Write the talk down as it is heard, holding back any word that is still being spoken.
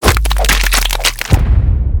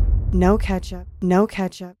No ketchup. No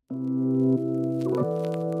ketchup.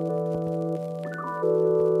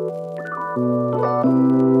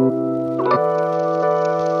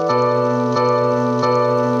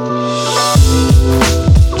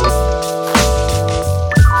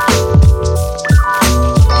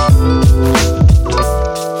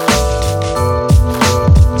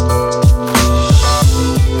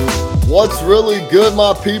 What's really good,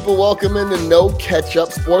 my people? Welcome into No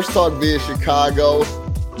Ketchup Sports Talk via Chicago.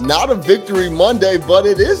 Not a Victory Monday, but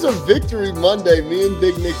it is a Victory Monday. Me and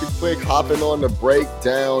Big Nick the Quick hopping on to break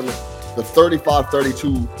down the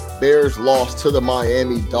 35-32 Bears loss to the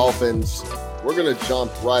Miami Dolphins. We're going to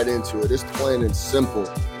jump right into it. It's plain and simple.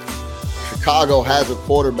 Chicago has a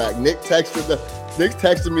quarterback. Nick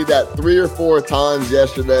texted me that 3 or 4 times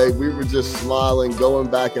yesterday. We were just smiling, going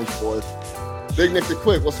back and forth. Big Nick the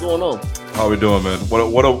Quick, what's going on? How we doing, man?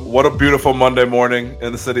 What a beautiful Monday morning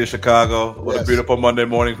in the city of Chicago. What a beautiful Monday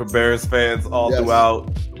morning for Bears fans all throughout.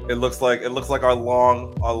 It looks like our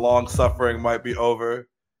long suffering might be over.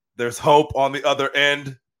 There's hope on the other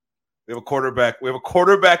end. We have a quarterback. We have a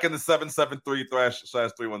quarterback in the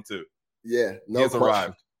 773/312. Yeah, no He has question.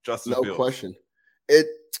 arrived. Justin Fields. No question. I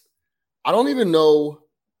don't even know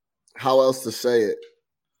how else to say it.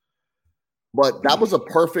 But that's the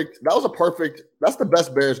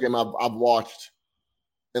best Bears game I've watched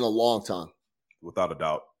in a long time. Without a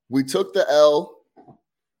doubt. We took the L.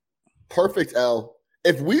 Perfect L.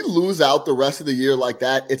 If we lose out the rest of the year like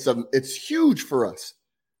that, it's huge for us.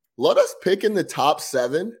 Let us pick in the top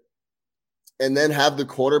 7 and then have the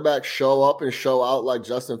quarterback show up and show out like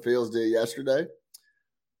Justin Fields did yesterday.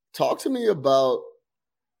 Talk to me about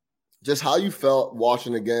just how you felt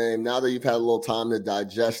watching the game now that you've had a little time to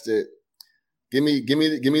digest it. Give me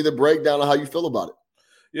the breakdown of how you feel about it.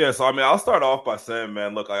 Yeah, so I'll start off by saying,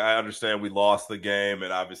 man, look, I understand we lost the game,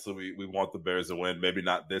 and obviously we want the Bears to win. Maybe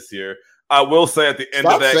not this year. I will say at the end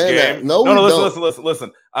of that game,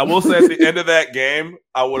 listen. I will say at the end of that game,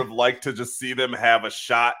 I would have liked to just see them have a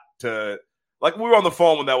shot to, like, we were on the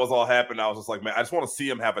phone when that was all happening. I was just like, man, I just want to see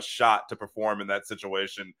them have a shot to perform in that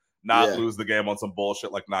situation, not lose the game on some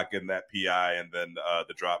bullshit like not getting that PI and then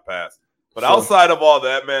the drop pass. But outside of all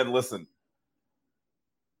that, man, listen.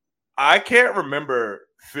 I can't remember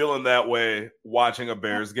feeling that way watching a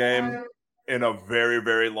Bears game in a very,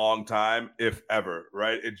 very long time, if ever,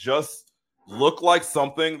 right? It just looked like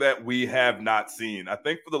something that we have not seen. I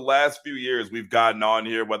think for the last few years, we've gotten on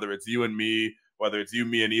here, whether it's you and me, whether it's you,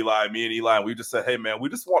 me and Eli, and we just said, hey, man, we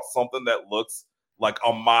just want something that looks like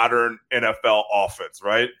a modern NFL offense,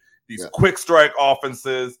 right? These quick strike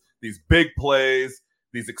offenses, these big plays,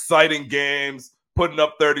 these exciting games, putting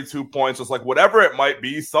up 32 points, just like whatever it might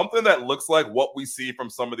be, something that looks like what we see from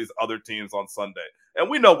some of these other teams on Sunday. And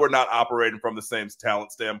we know we're not operating from the same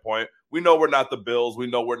talent standpoint. We know we're not the Bills. We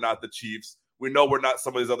know we're not the Chiefs. We know we're not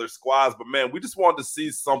some of these other squads. But, man, we just wanted to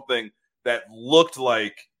see something that looked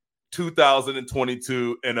like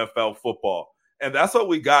 2022 NFL football. And that's what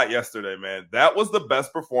we got yesterday, man. That was the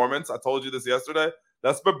best performance. I told you this yesterday.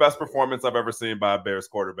 That's the best performance I've ever seen by a Bears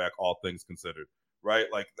quarterback, all things considered. Right?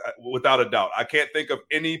 Like, without a doubt. I can't think of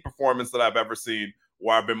any performance that I've ever seen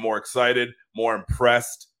where I've been more excited, more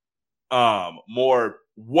impressed, more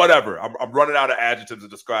whatever. I'm running out of adjectives to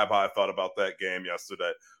describe how I felt about that game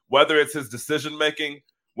yesterday. Whether it's his decision-making,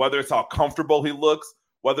 whether it's how comfortable he looks,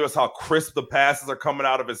 whether it's how crisp the passes are coming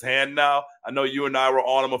out of his hand now. I know you and I were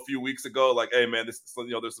on him a few weeks ago. Like, hey, man, there's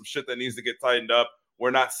some shit that needs to get tightened up.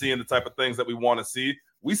 We're not seeing the type of things that we want to see.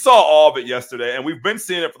 We saw all of it yesterday, and we've been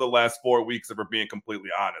seeing it for the last 4 weeks, if we're being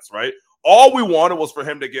completely honest, right? All we wanted was for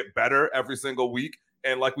him to get better every single week.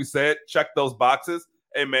 And like we said, check those boxes.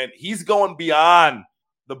 Hey, man, he's going beyond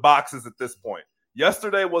the boxes at this point.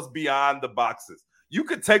 Yesterday was beyond the boxes. You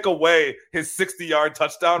could take away his 60-yard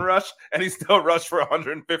touchdown rush, and he still rushed for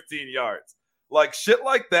 115 yards. Like, shit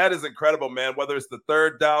like that is incredible, man, whether it's the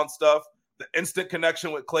third down stuff, the instant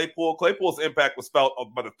connection with Claypool. Claypool's impact was felt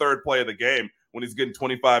by the third play of the game when he's getting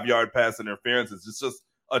 25-yard pass interferences. It's just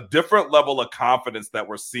a different level of confidence that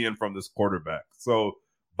we're seeing from this quarterback. So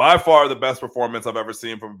by far the best performance I've ever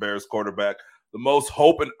seen from a Bears quarterback. The most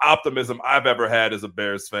hope and optimism I've ever had as a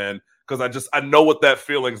Bears fan, because I know what that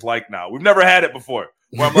feeling's like now. We've never had it before.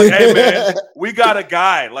 Where I'm like, hey, man, we got a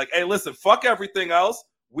guy. Like, hey, listen, fuck everything else.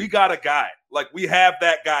 We got a guy. Like, we have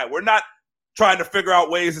that guy. We're not trying to figure out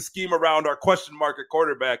ways to scheme around our question mark at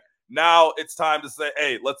quarterback. Now it's time to say,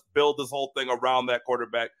 hey, let's build this whole thing around that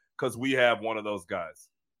quarterback because we have one of those guys.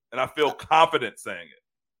 And I feel confident saying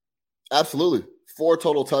it. Absolutely. 4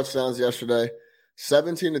 total touchdowns yesterday,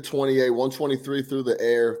 17-28, 123 through the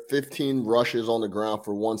air, 15 rushes on the ground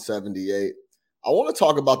for 178. I want to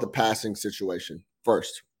talk about the passing situation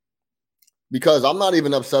first. because I'm not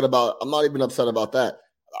even upset about that.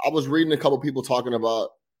 I was reading a couple people talking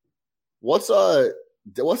about what's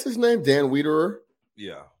his name? Dan Wiederer.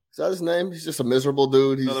 Yeah. Is that his name? He's just a miserable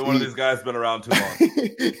dude. Another one of these guys been around too long.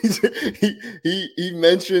 he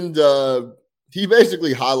mentioned he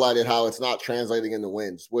basically highlighted how it's not translating into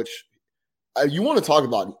wins, which you want to talk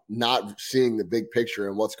about not seeing the big picture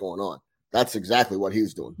and what's going on. That's exactly what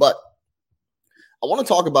he's doing. But I want to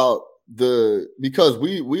talk about because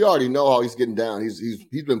we already know how he's getting down. He's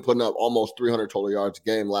been putting up almost 300 total yards a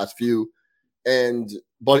game last few.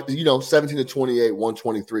 But 17 to 28,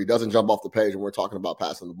 123 doesn't jump off the page when we're talking about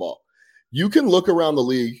passing the ball. You can look around the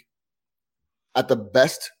league at the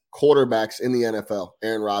best quarterbacks in the NFL.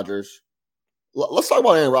 Aaron Rodgers. Let's talk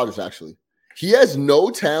about Aaron Rodgers, actually. He has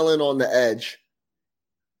no talent on the edge.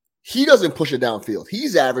 He doesn't push it downfield.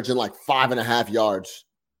 He's averaging like 5.5 yards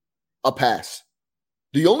a pass.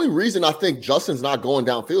 The only reason I think Justin's not going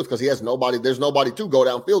downfield is because he has nobody. There's nobody to go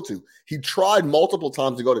downfield to. He tried multiple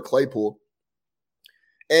times to go to Claypool.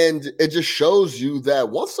 And it just shows you that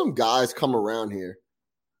once some guys come around here,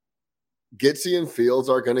 Getsy and Fields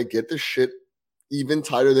are going to get the shit even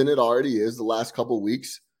tighter than it already is the last couple of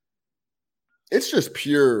weeks. It's just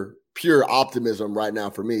pure optimism right now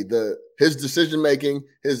for me. His decision-making,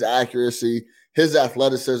 his accuracy, his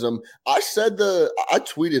athleticism. I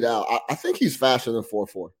tweeted out, I think he's faster than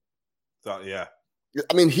 4.4. So, yeah.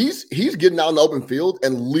 I mean, he's getting out in the open field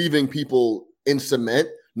and leaving people in cement.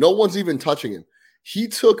 No one's even touching him. He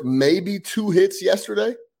took maybe 2 hits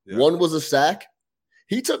yesterday. Yeah. One was a sack.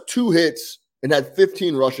 He took 2 hits and had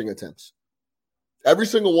 15 rushing attempts. Every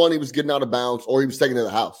single one he was getting out of bounds or he was taking to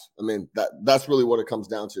the house. I mean, that's really what it comes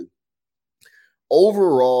down to.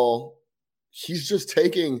 Overall, he's just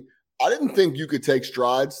taking – I didn't think you could take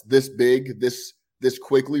strides this big, this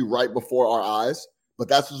quickly right before our eyes, but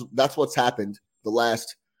that's what's happened the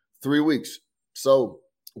last 3 weeks. So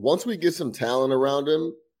once we get some talent around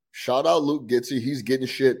him, shout out Luke Getsy. He's getting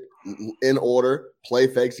shit in order. Play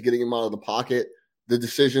fakes, getting him out of the pocket. The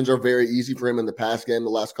decisions are very easy for him in the pass game the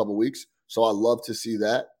last couple of weeks. So I love to see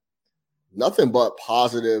that. Nothing but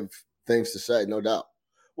positive things to say, no doubt.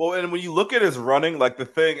 Well, and when you look at his running, like the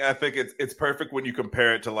thing, I think it's perfect when you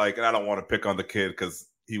compare it to like, and I don't want to pick on the kid because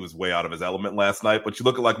he was way out of his element last night, but you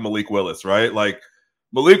look at like Malik Willis, right? Like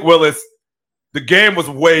Malik Willis, the game was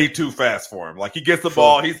way too fast for him. Like he gets the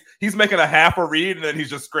ball, he's making a half a read, and then he's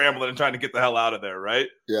just scrambling and trying to get the hell out of there, right?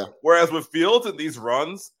 Yeah. Whereas with Fields and these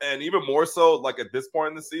runs, and even more so, like at this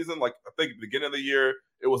point in the season, like I think at the beginning of the year,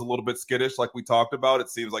 it was a little bit skittish, like we talked about. It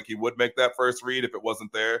seems like he would make that first read if it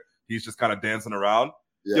wasn't there. He's just kind of dancing around.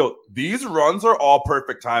 Yeah. Yo, these runs are all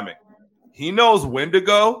perfect timing. He knows when to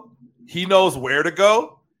go. He knows where to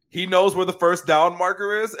go. He knows where the first down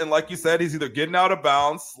marker is. And like you said, he's either getting out of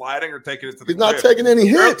bounds, sliding, or taking it to the He's not taking any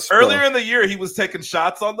hits. Earlier in the year, he was taking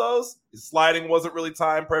shots on those. His sliding wasn't really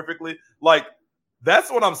timed perfectly. Like,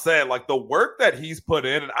 that's what I'm saying. Like, the work that he's put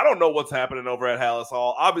in, and I don't know what's happening over at Halas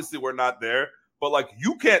Hall. Obviously, we're not there. But, like,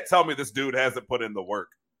 you can't tell me this dude hasn't put in the work,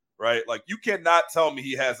 right? Like, you cannot tell me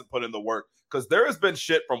he hasn't put in the work. Because there has been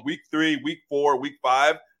shit from week 3, week 4, week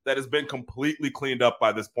 5 that has been completely cleaned up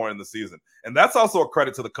by this point in the season. And that's also a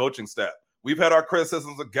credit to the coaching staff. We've had our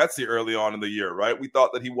criticisms of Getsy early on in the year, right? We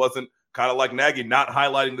thought that he wasn't kind of like Nagy, not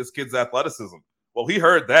highlighting this kid's athleticism. Well, he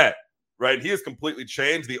heard that, right? He has completely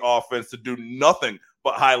changed the offense to do nothing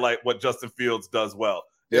but highlight what Justin Fields does well.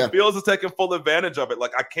 Yeah. And Fields is taking full advantage of it.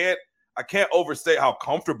 Like, I can't overstate how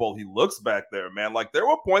comfortable he looks back there, man. Like, there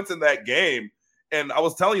were points in that game, and I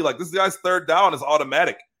was telling you, like, this guy's third down is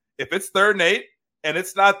automatic. If it's 3rd and 8 and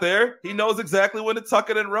it's not there, he knows exactly when to tuck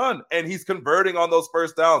it and run, and he's converting on those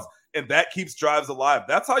first downs, and that keeps drives alive.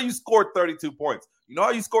 That's how you scored 32 points. You know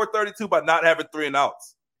how you scored 32? By not having 3 and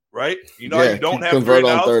outs, right? You know how you don't have 3 and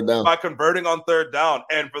outs? By converting on 3rd down.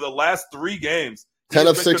 And for the last 3 games, 10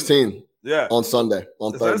 of 16 on Sunday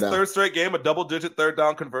on 3rd down. Third straight game of double-digit 3rd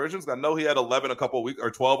down conversions. I know he had 11 a couple weeks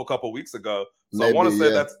or 12 a couple weeks ago. So maybe, I want to say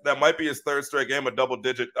that might be his 3rd straight game of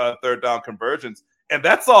double-digit 3rd down conversions. And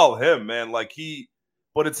that's all him, man. Like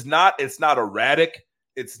but it's not erratic.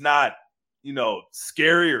 It's not,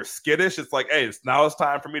 scary or skittish. It's like, hey, now it's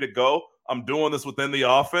time for me to go. I'm doing this within the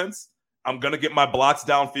offense. I'm going to get my blocks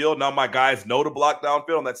downfield. Now my guys know to block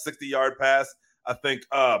downfield on that 60-yard pass. I think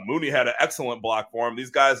Mooney had an excellent block for him. These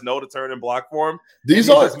guys know to turn and block for him. These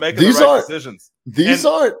aren't decisions. These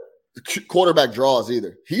aren't quarterback draws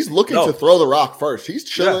either. He's looking to throw the rock first. He's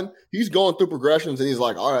chilling. Yeah. He's going through progressions, and he's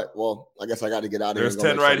like, all right, well, I guess I got to get out of here. There's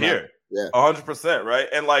 10 right here. Yeah, 100%, right?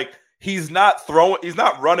 And like, he's not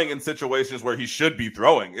running in situations where he should be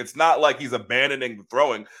throwing. It's not like he's abandoning the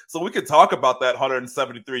throwing. So we could talk about that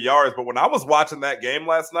 173 yards, but when I was watching that game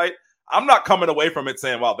last night, I'm not coming away from it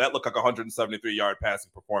saying, wow, that looked like a 173-yard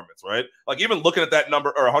passing performance, right? Like even looking at that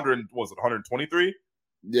number, or 123?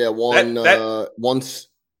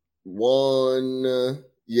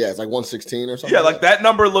 Yeah, it's like 116 or something. Yeah, like that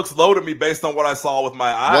number looks low to me based on what I saw with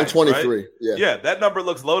my eyes. 123. Right? Yeah, that number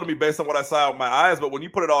looks low to me based on what I saw with my eyes. But when you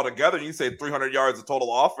put it all together, and you say 300 yards of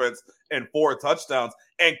total offense and 4 touchdowns,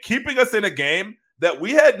 and keeping us in a game that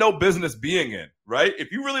we had no business being in, right?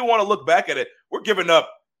 If you really want to look back at it, we're giving up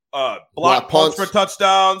block punts for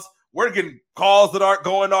touchdowns. We're getting calls that aren't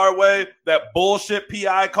going our way. That bullshit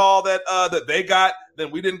PI call that they got, then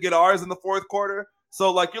we didn't get ours in the fourth quarter. So,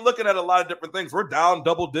 like, you're looking at a lot of different things. We're down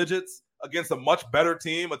double digits against a much better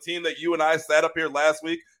team, a team that you and I sat up here last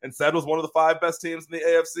week and said was one of the 5 best teams in the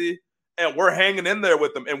AFC, and we're hanging in there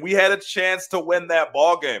with them. And we had a chance to win that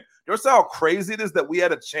ball game. You know how crazy it is that we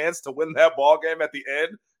had a chance to win that ball game at the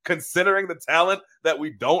end, considering the talent that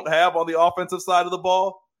we don't have on the offensive side of the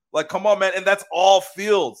ball? Like, come on, man. And that's all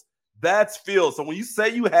Fields. That's Fields. So when you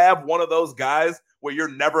say you have one of those guys where you're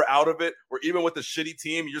never out of it, where even with a shitty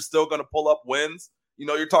team, you're still going to pull up wins. You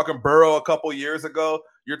know, you're talking Burrow a couple years ago.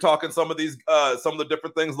 You're talking some of the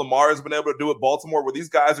different things Lamar has been able to do at Baltimore, where these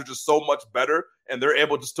guys are just so much better and they're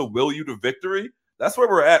able just to will you to victory. That's where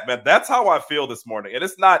we're at, man. That's how I feel this morning. And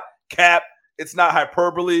it's not cap. It's not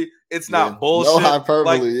hyperbole. It's not bullshit. No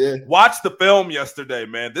hyperbole, Watch the film yesterday,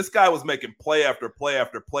 man. This guy was making play after play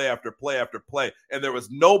after play after play after play. And there was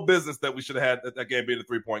no business that we should have had that game being a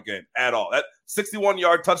 3-point game at all. That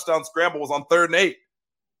 61-yard touchdown scramble was on 3rd and 8.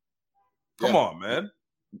 Come on, man.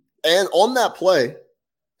 And on that play,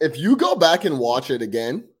 if you go back and watch it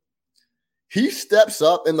again, he steps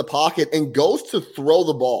up in the pocket and goes to throw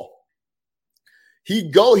the ball.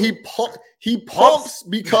 He pumps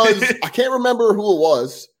because I can't remember who it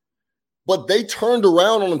was, but they turned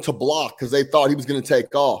around on him to block because they thought he was going to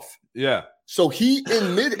take off. Yeah. So he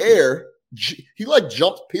in midair, he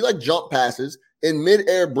jump passes in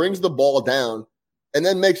midair, brings the ball down, and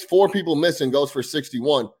then makes 4 people miss and goes for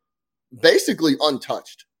 61. Basically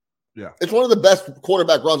untouched. Yeah. It's one of the best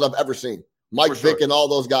quarterback runs I've ever seen. Mike Vick and all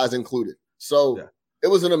those guys included. So it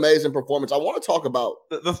was an amazing performance. I want to talk about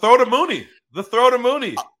the throw to Mooney. The throw to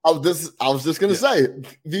Mooney. I was just going to say,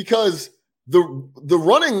 because the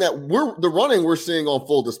running we're seeing on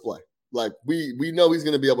full display. Like we know he's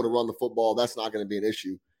going to be able to run the football. That's not going to be an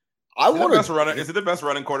issue. Is he the best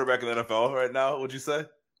running quarterback in the NFL right now? Would you say?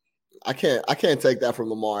 I can't take that from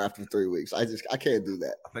Lamar after 3 weeks. I can't do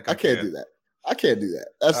that. I can't do that. I can't do that.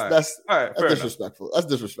 That's disrespectful. Enough. That's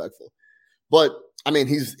disrespectful. But I mean,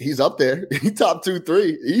 he's up there. He top 2,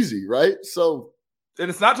 3, easy, right? So, and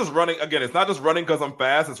it's not just running. Again, it's not just running because I'm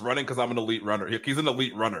fast. It's running because I'm an elite runner. He's an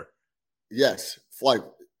elite runner. Yes, like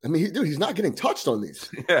I mean, he's not getting touched on these.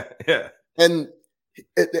 Yeah. And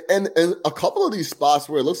a couple of these spots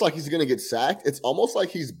where it looks like he's going to get sacked, it's almost like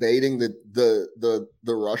he's baiting the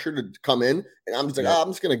rusher to come in, and I'm just like, I'm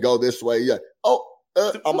just going to go this way. Yeah. Oh,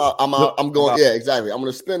 I'm out. I'm going. Yeah, exactly. I'm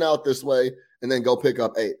going to spin out this way and then go pick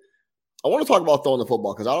up 8. I want to talk about throwing the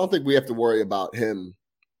football because I don't think we have to worry about him.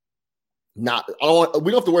 We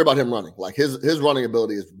don't have to worry about him running. Like his running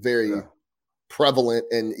ability is very prevalent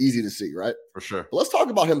and easy to see, right? For sure. But let's talk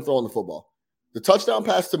about him throwing the football. The touchdown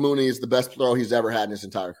pass to Mooney is the best throw he's ever had in his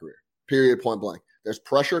entire career. Period, point blank. There's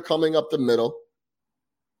pressure coming up the middle.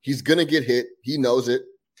 He's going to get hit. He knows it.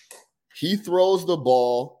 He throws the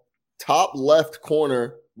ball top left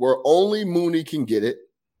corner where only Mooney can get it.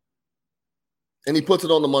 And he puts it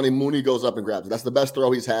on the money. Mooney goes up and grabs it. That's the best throw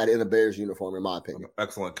he's had in a Bears uniform, in my opinion.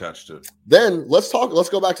 Excellent catch, too. Then let's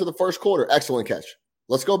go back to the first quarter. Excellent catch.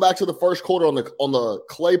 Let's go back to the first quarter on the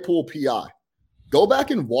Claypool PI. Go back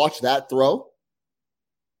and watch that throw.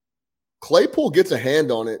 Claypool gets a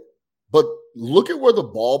hand on it, but look at where the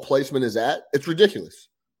ball placement is at. It's ridiculous.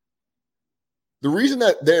 The reason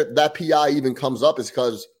that PI even comes up is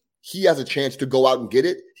because he has a chance to go out and get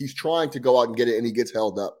it. He's trying to go out and get it, and he gets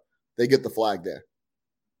held up. They get the flag there.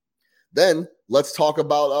 Then let's talk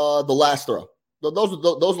about the last throw. Those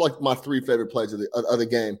are like my 3 favorite plays of the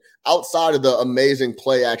game. Outside of the amazing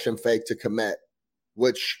play action fake to Kmet,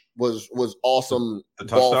 which was awesome. The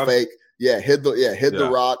ball touchdown? fake. Yeah, hit the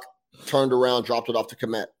rock, turned around, dropped it off to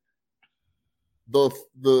Kmet.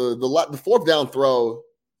 The fourth down throw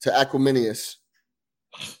to Aquiminius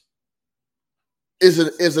is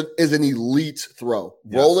an elite throw.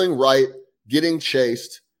 Yes. Rolling right, getting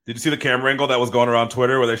chased. Did you see the camera angle that was going around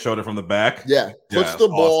Twitter where they showed it from the back? Yeah. Puts the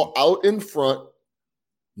ball out in front,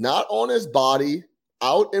 not on his body,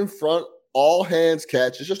 out in front, all hands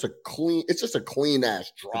catch. It's just a clean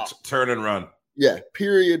ass drop. Turn and run. Yeah.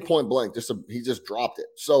 Period, point blank. He just dropped it.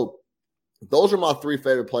 So those are my 3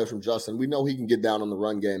 favorite plays from Justin. We know he can get down on the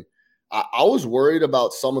run game. I was worried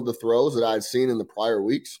about some of the throws that I had seen in the prior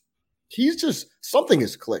weeks. He's just something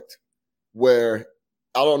has clicked where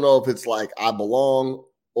I don't know if it's like I belong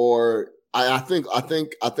or I think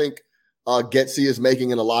Getsy is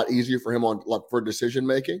making it a lot easier for him for decision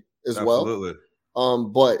making as Absolutely. well.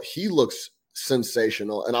 But he looks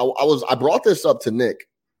sensational, and I brought this up to Nick,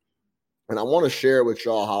 and I want to share with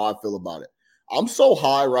y'all how I feel about it. I'm so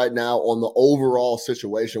high right now on the overall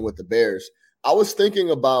situation with the Bears. I was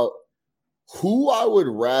thinking about who I would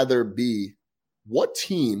rather be. What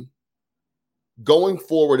team going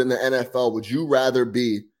forward in the NFL would you rather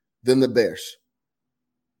be than the Bears?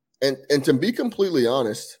 And to be completely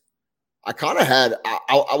honest, I kind of had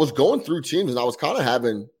I was going through teams and I was kind of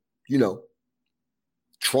having,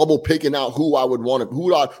 trouble picking out who I would want to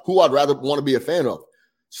who I'd rather want to be a fan of.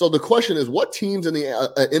 So the question is, what teams in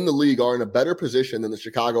the league are in a better position than the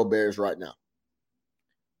Chicago Bears right now?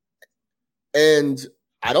 And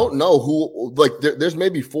I don't know who. There's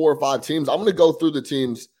maybe 4 or 5 teams. I'm going to go through the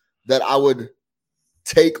teams that I would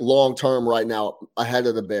take long term right now ahead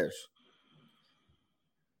of the Bears.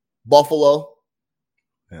 Buffalo,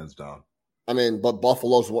 hands down. I mean, but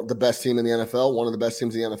Buffalo's the best team in the NFL, one of the best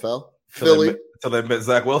teams in the NFL. Until they met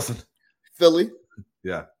Zach Wilson. Philly.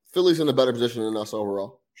 Yeah. Philly's in a better position than us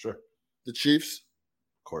overall. Sure. The Chiefs.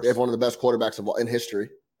 Of course. They have one of the best quarterbacks in history.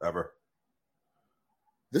 Ever.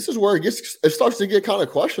 This is where it starts to get kind of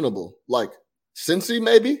questionable. Like Cincy,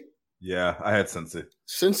 maybe? Yeah, I had Cincy.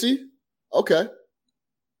 Cincy? Okay.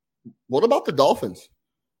 What about the Dolphins?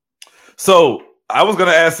 So I was going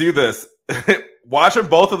to ask you this. Watching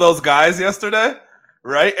both of those guys yesterday,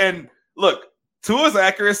 right? And look, Tua's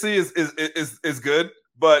accuracy is good,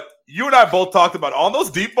 but you and I both talked about on those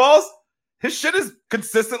deep balls, his shit is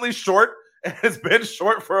consistently short and it's been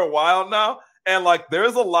short for a while now. And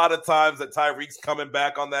there's a lot of times that Tyreek's coming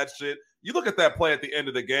back on that shit. You look at that play at the end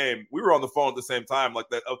of the game. We were on the phone at the same time. I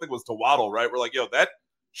think it was to Waddle, right? We're like, yo, that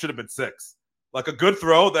should have been 6. A good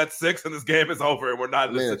throw, that's 6, and this game is over, and we're not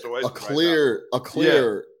in this situation. A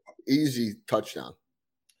clear, easy touchdown.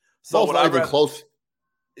 So not even close.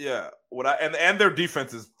 Yeah, and their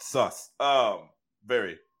defense is sus.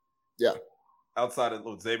 Very. Yeah. Outside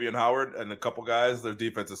of Xavier Howard and a couple guys, their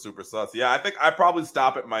defense is super sus. Yeah, I think I'd probably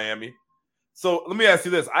stop at Miami. So let me ask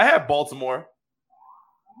you this: I have Baltimore.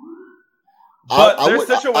 But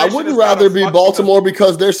I wouldn't rather be Baltimore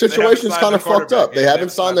because their situation is kind of fucked up. They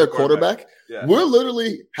haven't signed their quarterback. Yeah. We're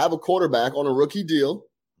literally have a quarterback on a rookie deal.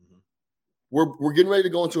 Mm-hmm. We're getting ready to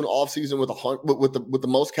go into an offseason with the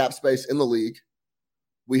most cap space in the league.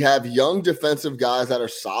 We have young defensive guys that are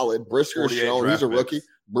solid. Brisker has shown he's a rookie.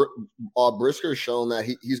 Brisker has shown that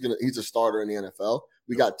he's a starter in the NFL.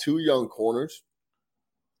 We got 2 young corners,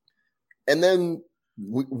 and then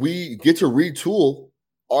we get to retool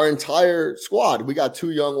our entire squad. We got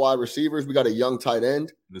 2 young wide receivers. We got a young tight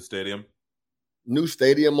end. New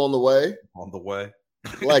stadium on the way. I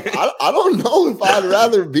don't know if I'd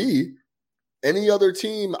rather be any other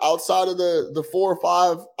team outside of the 4 or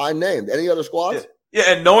 5 I named. Any other squads?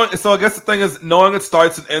 Yeah, and so I guess the thing is knowing it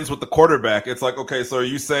starts and ends with the quarterback. It's like, okay, so are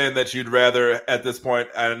you saying that you'd rather at this point,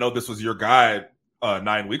 I know this was your guy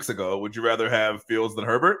 9 weeks ago, would you rather have Fields than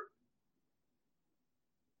Herbert?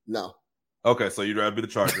 No. Okay, so you'd rather be the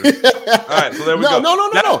Chargers. All right, so there we go.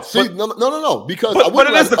 No. See, no. Because but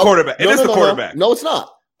it is the quarterback. It is the quarterback. No, it's not.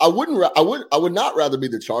 I would not rather be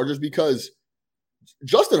the Chargers because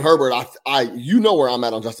Justin Herbert. I where I'm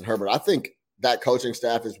at on Justin Herbert. I think that coaching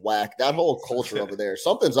staff is whack. That whole culture over there,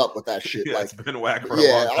 something's up with that shit. Yeah, it's been whack for a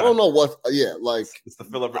long time. I don't know what. Yeah, it's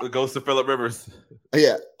the ghost of Phillip Rivers.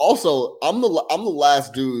 Yeah. Also, I'm the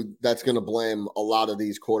last dude that's gonna blame a lot of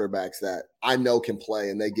these quarterbacks that I know can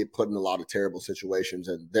play and they get put in a lot of terrible situations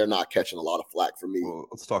and they're not catching a lot of flack from me. Well,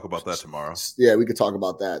 let's talk about that tomorrow. Yeah, we could talk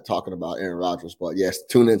about that. Talking about Aaron Rodgers, but yes,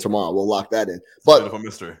 tune in tomorrow. We'll lock that in. But it's a bit of a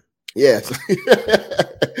mystery. Yes,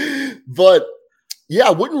 but. Yeah,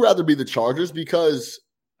 I wouldn't rather be the Chargers because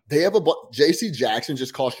they have J.C. Jackson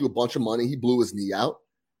just cost you a bunch of money. He blew his knee out.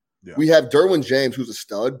 Yeah. We have Derwin James, who's a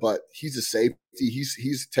stud, but he's a safety.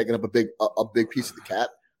 He's taking up a big piece of the cap.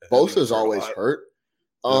 Bosa is always hurt.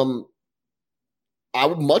 Yeah. I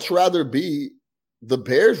would much rather be the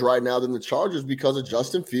Bears right now than the Chargers because of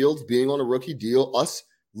Justin Fields being on a rookie deal. Us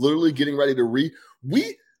literally getting ready to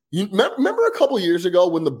remember a couple years ago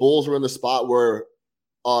when the Bulls were in the spot where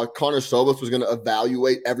Connor Sovas was going to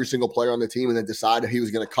evaluate every single player on the team and then decide if he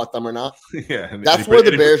was going to cut them or not. Yeah, that's where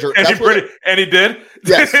the Bears are. And he did.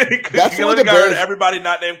 Yes, that's where the Bears. Everybody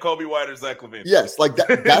not named Kobe White or Zach LaVine. Yes,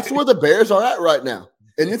 that's where the Bears are at right now,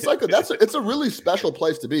 and it's it's a really special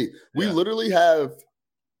place to be. We literally have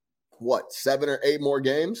 7 or 8 more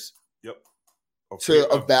games. Yep. to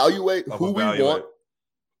evaluate who we want.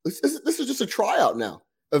 This is just a tryout now.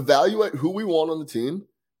 Evaluate who we want on the team.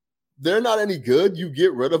 They're not any good. You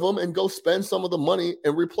get rid of them and go spend some of the money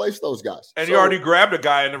and replace those guys. And you already grabbed a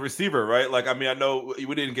guy in the receiver, right? Like, I mean, I know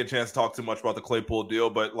we didn't get a chance to talk too much about the Claypool deal,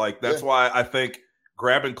 but like that's why I think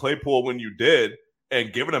grabbing Claypool when you did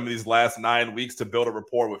and giving him these last 9 weeks to build a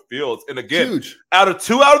rapport with Fields. And again, out of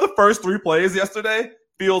the first 3 plays yesterday,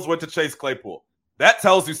 Fields went to chase Claypool. That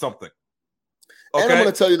tells you something. Okay? And I'm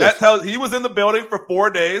going to tell you this. He was in the building for 4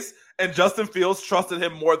 days, and Justin Fields trusted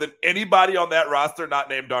him more than anybody on that roster not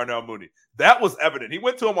named Darnell Mooney. That was evident. He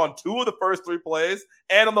went to him on 2 of the first 3 plays,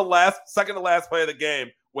 and on the second to last play of the game,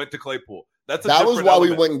 went to Claypool. That was why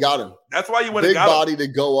we went and got him. That's why you went and got him. Big body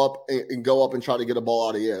to go up and try to get a ball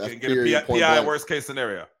out of the air. That's get a PI worst case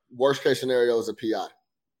scenario. Worst case scenario is a PI.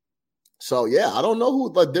 So, yeah, I don't know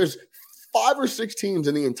who – like there's 5 or 6 teams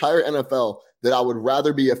in the entire NFL that I would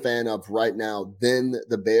rather be a fan of right now than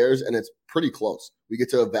the Bears, and it's pretty close. We get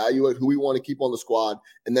to evaluate who we want to keep on the squad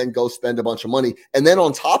and then go spend a bunch of money. And then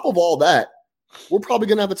on top of all that, we're probably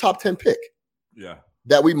going to have a top 10 pick. Yeah.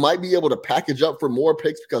 That we might be able to package up for more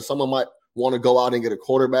picks because someone might want to go out and get a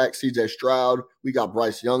quarterback, CJ Stroud. We got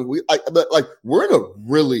Bryce Young. But we're in a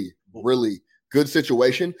really, really good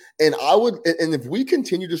situation. And if we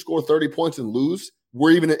continue to score 30 points and lose,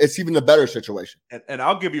 it's even a better situation. And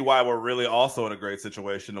I'll give you why we're really also in a great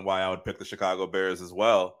situation and why I would pick the Chicago Bears as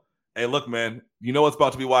well. Hey, look, man, you know what's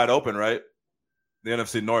about to be wide open, right? The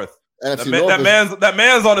NFC North. That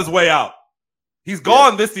man's on his way out. He's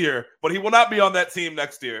gone this year, but he will not be on that team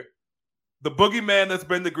next year. The boogeyman that's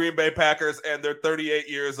been the Green Bay Packers and their 38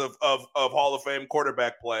 years of Hall of Fame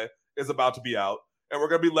quarterback play is about to be out. And we're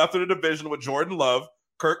going to be left in a division with Jordan Love,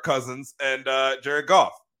 Kirk Cousins, and Jared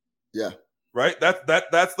Goff. Yeah. Right?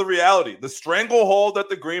 That's the reality. The stranglehold that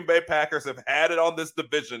the Green Bay Packers have had it on this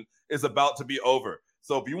division is about to be over.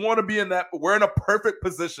 So if you want to be in that, we're in a perfect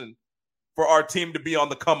position for our team to be on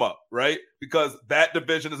the come up, right? Because that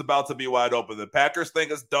division is about to be wide open. The Packers thing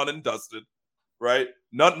is done and dusted, right?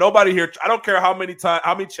 Nobody here. I don't care how many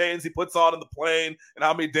chains he puts on in the plane and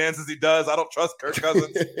how many dances he does. I don't trust Kirk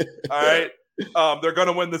Cousins. All right. They're going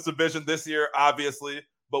to win this division this year, obviously,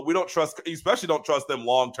 but we don't trust, especially don't trust them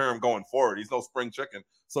long-term going forward. He's no spring chicken.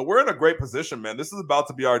 So we're in a great position, man. This is about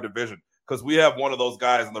to be our division because we have one of those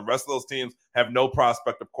guys and the rest of those teams have no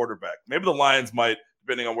prospect of quarterback. Maybe the Lions might,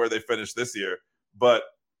 depending on where they finish this year, but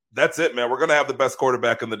that's it, man. We're going to have the best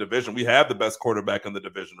quarterback in the division. We have the best quarterback in the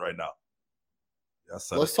division right now.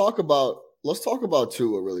 Let's talk about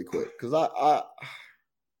Tua really quick because I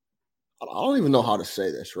don't even know how to say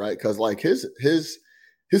this, right? Because like his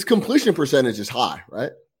completion percentage is high,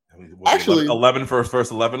 right? I mean, actually, 11 for his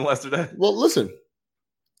first 11 yesterday. Well, listen,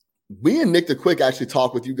 me and Nick the Quick actually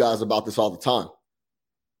talk with you guys about this all the time.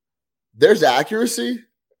 There's accuracy,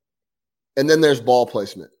 and then there's ball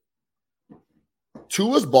placement.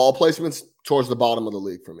 Tua's ball placement's towards the bottom of the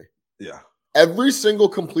league for me. Yeah. Every single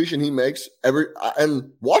completion he makes,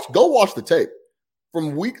 go watch the tape.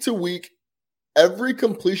 From week to week, every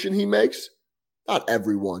completion he makes, not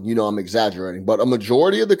every one, I'm exaggerating, but a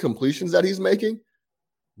majority of the completions that he's making,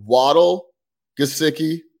 Waddle,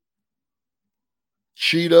 Gesicki,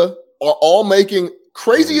 Cheetah are all making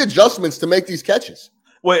crazy adjustments to make these catches.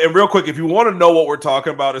 Wait, and real quick, if you want to know what we're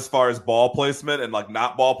talking about as far as ball placement and like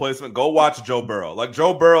not ball placement, go watch Joe Burrow. Like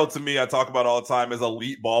Joe Burrow, to me, I talk about all the time, is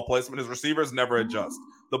elite ball placement. His receivers never adjust.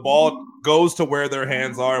 The ball goes to where their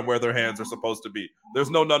hands are and where their hands are supposed to be.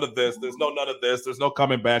 There's none of this. There's none of this. There's no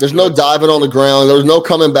coming back. There's no diving on the ground. There's no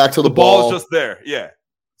coming back to the ball. Ball's just there. Yeah.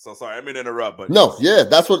 So sorry, I mean to interrupt, but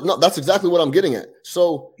that's exactly what I'm getting at.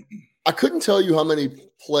 So I couldn't tell you how many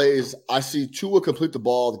plays I see Tua complete the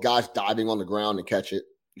ball, the guy's diving on the ground and catch it.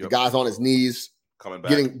 The guy's on his knees, coming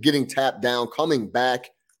back, getting tapped down, coming back,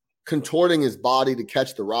 contorting his body to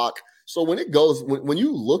catch the rock. So when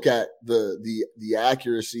you look at the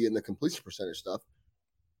accuracy and the completion percentage stuff,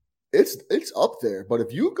 it's up there. But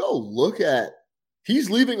if you go look at, he's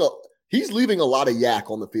leaving a lot of yak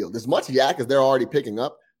on the field. As much yak as they're already picking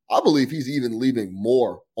up, I believe he's even leaving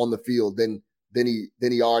more on the field than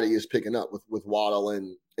he already is picking up with Waddle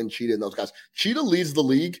and Cheetah and those guys. Cheetah leads the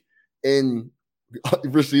league in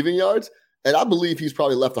receiving yards, and I believe he's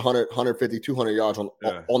probably left 100, 150, 200 yards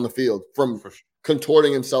on the field from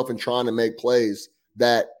contorting himself and trying to make plays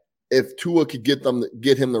that if Tua could get him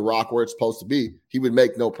the rock where it's supposed to be, he would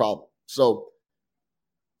make no problem. So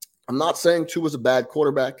I'm not saying Tua's a bad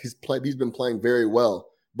quarterback. He's been playing very well,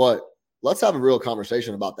 but let's have a real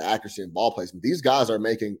conversation about the accuracy and ball placement. These guys are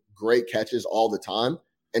making great catches all the time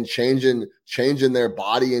and changing their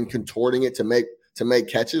body and contorting it to make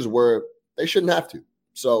catches where they shouldn't have to.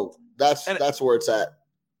 So That's where it's at.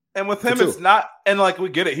 And with him, it's not, and like we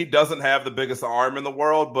get it, he doesn't have the biggest arm in the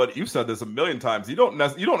world, but you've said this a million times. You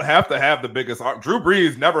don't have to have the biggest arm. Drew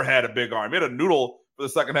Brees never had a big arm. He had a noodle for the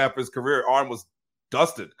second half of his career. Arm was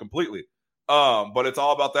dusted completely. But it's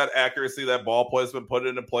all about that accuracy, that ball placement, put it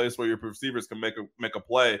in a place where your receivers can make a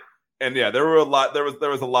play. And yeah, there was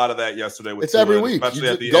a lot of that yesterday. With it's every week. Especially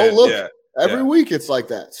at the go end. Look. Yeah. Every week it's like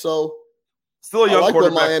that. So still a young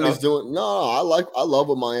quarterback. What Miami's doing. No, I love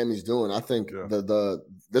what Miami's doing. I think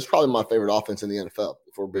this is probably my favorite offense in the NFL,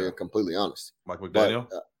 if we're being completely honest. Mike McDaniel?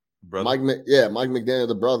 Brother? Mike McDaniel,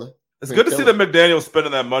 the brother. It's good to see that McDaniel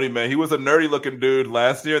spending that money, man. He was a nerdy-looking dude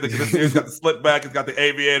last year. This year he's got the split back. He's got the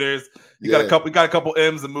aviators. He got a couple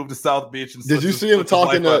M's and moved to South Beach. And did you see him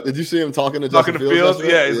talking to Justin Fields?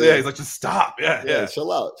 Yeah, he's like, just stop. Yeah.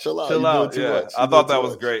 Chill out. Yeah. I thought that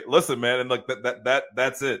was great. Listen, man, and like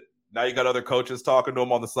that's it. Now you got other coaches talking to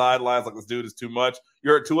him on the sidelines like this dude is too much. You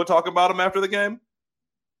heard Tua talking about him after the game?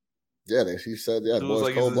 Yeah, he said, yeah, boy's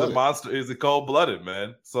like he's a monster. He's a cold-blooded,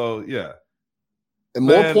 man. So, yeah. And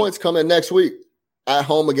more points coming next week at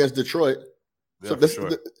home against Detroit. So this is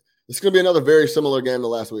going to be another very similar game to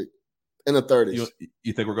last week in the 30s.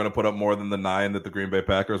 You think we're going to put up more than the 9 that the Green Bay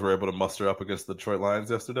Packers were able to muster up against the Detroit Lions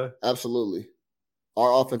yesterday? Absolutely.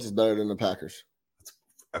 Our offense is better than the Packers.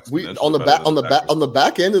 On the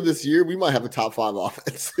back end of this year, we might have a top 5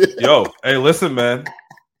 offense. Yo, hey, listen, man.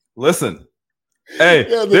 Listen. Hey,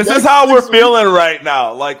 this is how we're feeling right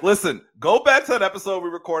now. Like, listen, go back to that episode we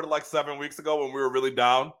recorded like 7 weeks ago when we were really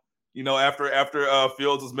down. You know, after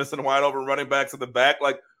Fields was missing wide open running backs in the back.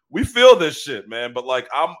 Like, we feel this shit, man. But like,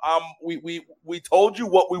 we told you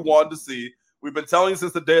what we wanted to see. We've been telling you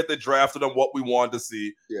since the day that they drafted him what we wanted to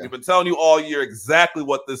see. Yeah. We've been telling you all year exactly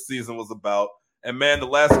what this season was about. And man, the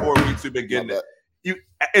last 4 weeks we've been getting it.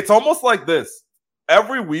 It's almost like this.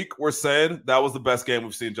 Every week we're saying that was the best game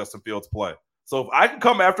we've seen Justin Fields play. So if I can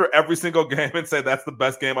come after every single game and say that's the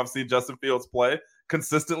best game I've seen Justin Fields play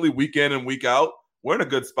consistently week in and week out, we're in a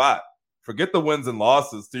good spot. Forget the wins and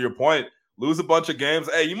losses. To your point, lose a bunch of games.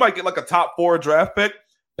 Hey, you might get like a top 4 draft pick.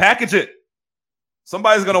 Package it.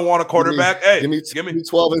 Somebody's going to want a quarterback. Give me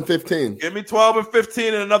 12 and 15. Give me 12 and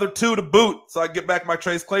 15 and another 2 to boot so I get back my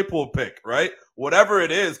Chase Claypool pick, right? Whatever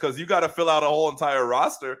it is, because you got to fill out a whole entire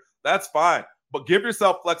roster. That's fine. But give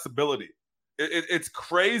yourself flexibility. It's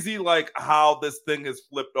crazy, like how this thing has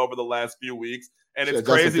flipped over the last few weeks, and it's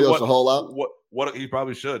crazy what he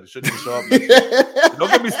probably shouldn't even show up.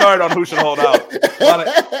 Don't get me started on who should hold out. A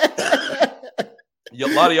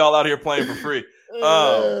lot of y'all out here playing for free.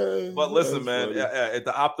 But listen, man,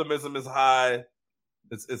 the optimism is high.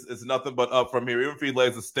 It's nothing but up from here. Even if he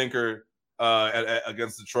lays a stinker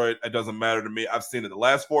against Detroit, it doesn't matter to me. I've seen it. The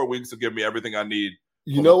last 4 weeks will give me everything I need.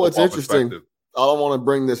 You know what's interesting? I don't want to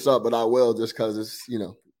bring this up, but I will just because it's,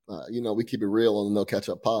 we keep it real on the No Catch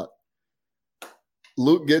Up pod.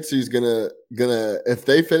 Luke Getsey's gonna if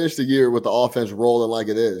they finish the year with the offense rolling like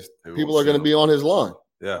it is, people are gonna be on his line.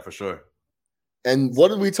 Yeah, for sure. And what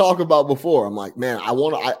did we talk about before? I'm like, man, I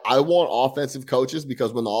want offensive coaches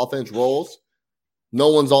because when the offense rolls,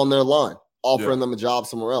 no one's on their line offering them a job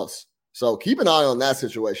somewhere else. So keep an eye on that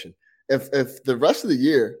situation. If the rest of the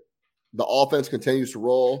year the offense continues to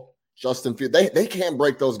roll, Justin Fields, they can't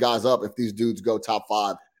break those guys up if these dudes go top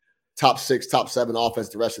 5, top 6, top 7 offense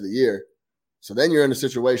the rest of the year. So then you're in a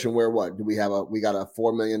situation where we got a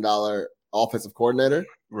 $4 million offensive coordinator,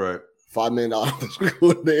 right? $5 million offensive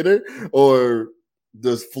coordinator, or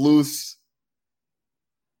does Flus?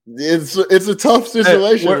 It's a tough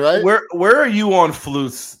situation, right? Where are you on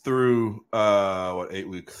Flus through 8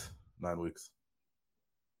 weeks, 9 weeks?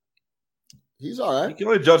 He's all right. You can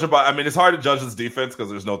only judge him by. I mean, it's hard to judge his defense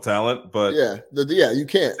because there's no talent. But you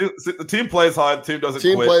can't. The team plays hard. The team doesn't.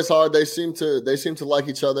 Team plays hard. They seem to like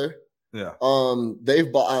each other. Yeah.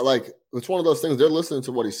 They've bought it's one of those things. They're listening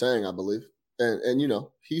to what he's saying, I believe, and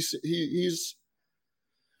he's.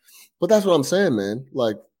 But that's what I'm saying, man.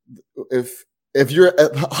 Like, if you're,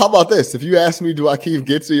 how about this? If you ask me, do I keep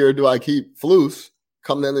Getsey or do I keep Flus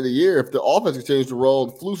come the end of the year? If the offense continues to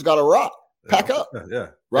roll, Flus got to rock, pack up. Yeah.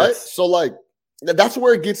 Right. Yes. So that's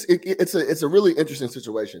where it gets. It's a really interesting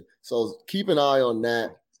situation. So keep an eye on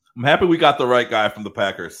that. I'm happy we got the right guy from the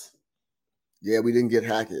Packers. Yeah, we didn't get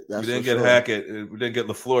Hackett. We didn't get Hackett. We didn't get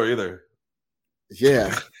LaFleur either.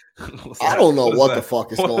 Yeah. I don't know what the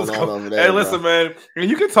fuck is going on over there. Hey, listen, man.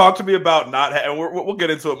 You can talk to me about not and we'll get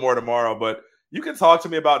into it more tomorrow, but you can talk to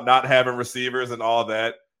me about not having receivers and all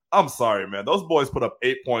that. I'm sorry, man. Those boys put up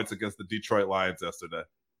 8 points against the Detroit Lions yesterday.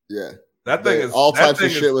 Yeah. That thing is all types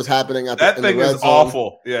of shit was happening in the red zone. That thing is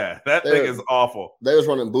awful. Yeah, that thing is awful. They was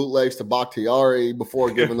running bootlegs to Bakhtiari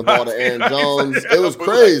before giving the ball to Aaron Jones. It was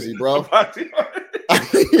crazy, bro.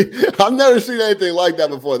 I've never seen anything like that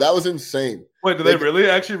before. That was insane. Wait, did they really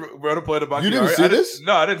actually run a play to Bakhtiari? You didn't see this?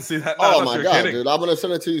 No, I didn't see that. No, oh my god, dude! I'm gonna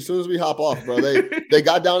send it to you as soon as we hop off, bro. They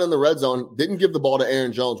got down in the red zone, didn't give the ball to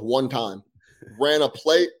Aaron Jones one time, ran a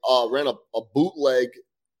bootleg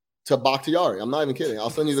to Bakhtiari. I'm not even kidding.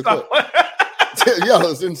 I'll send you the clip. Yo,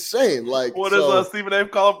 it's insane. Like, what does Stephen A.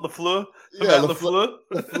 call him? The flu? Yeah, the flu.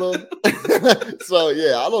 So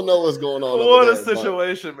yeah, I don't know what's going on. What a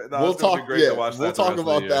situation, man. We'll talk. We'll talk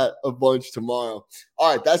about that a bunch tomorrow.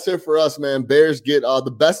 All right, that's it for us, man. Bears get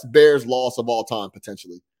the best Bears loss of all time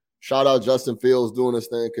potentially. Shout out Justin Fields doing his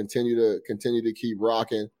thing. Continue to keep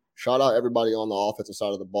rocking. Shout out everybody on the offensive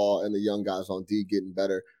side of the ball and the young guys on D getting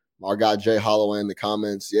better. Our guy Jay Holloway in the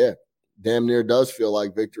comments. Yeah, damn near does feel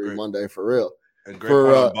like Victory Monday for real. And great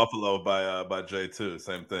point on Buffalo by Jay too.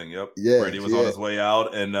 Same thing. Yep. Yeah. Brady was on his way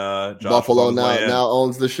out, and Josh Buffalo now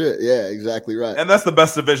owns the shit. Yeah, exactly right. And that's the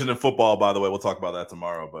best division in football, by the way. We'll talk about that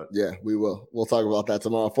tomorrow. But yeah, we will. We'll talk about that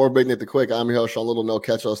tomorrow. For Big Nick the Quick, I'm your host Sean Little. No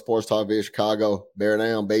Catch Up Sports Talk via Chicago. Bear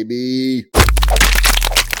down, baby.